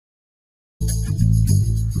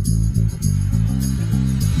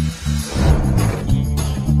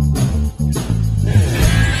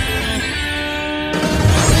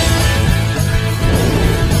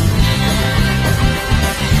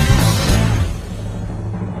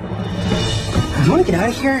Do you want to get out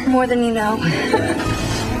of here? More than you know.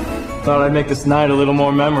 Thought I'd make this night a little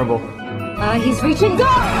more memorable. He's reaching. Go!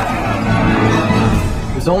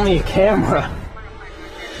 It was only a camera.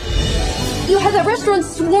 You had that restaurant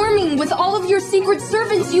swarming with all of your secret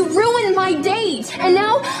servants. You ruined my date. And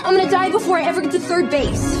now I'm gonna die before I ever get to third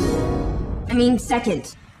base. I mean,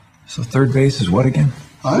 second. So third base is what again?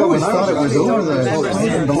 I always thought it was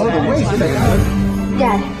over below the waist.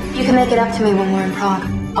 Dad, you can make it up to me when we're in Prague.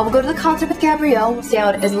 I will go to the concert with Gabrielle, stay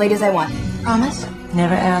out as late as I want. Promise?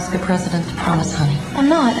 Never ask a president to promise, honey. I'm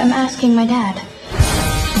not. I'm asking my dad.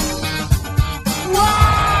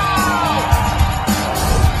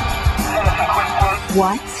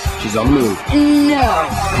 What? She's on the move. No.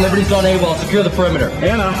 Liberty's on AWOL. Secure the perimeter.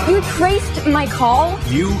 Anna. You traced my call?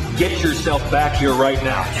 You get yourself back here right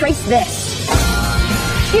now. Trace this.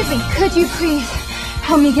 Excuse me, could you please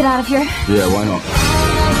help me get out of here? Yeah, why not?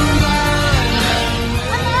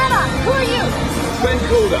 Anna, who are you? Ben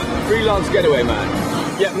Calder, freelance getaway man.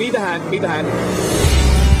 Yeah, me the hand.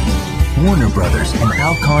 Warner Brothers and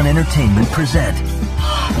Alcon Entertainment present.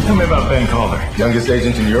 Tell me about Ben Calder. Youngest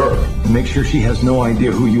agent in Europe. Make sure she has no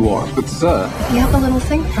idea who you are. But sir, You have a little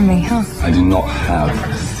thing for me, huh? I do not have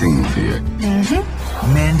a thing for you.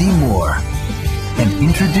 Mandy Moore. And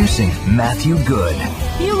introducing Matthew Good.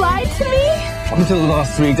 You lied to me? Up until the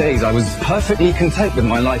last 3 days, I was perfectly content with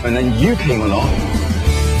my life, and then you came along.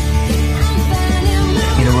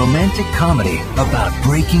 In a romantic comedy about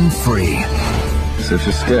breaking free. So if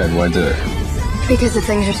you're scared, why do it? Because the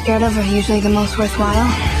things you're scared of are usually the most worthwhile.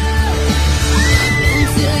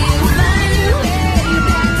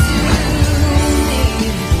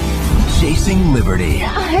 Chasing Liberty.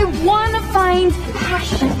 I want to find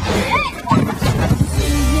passion.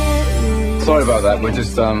 Sorry about that. We're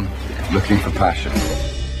just looking for passion.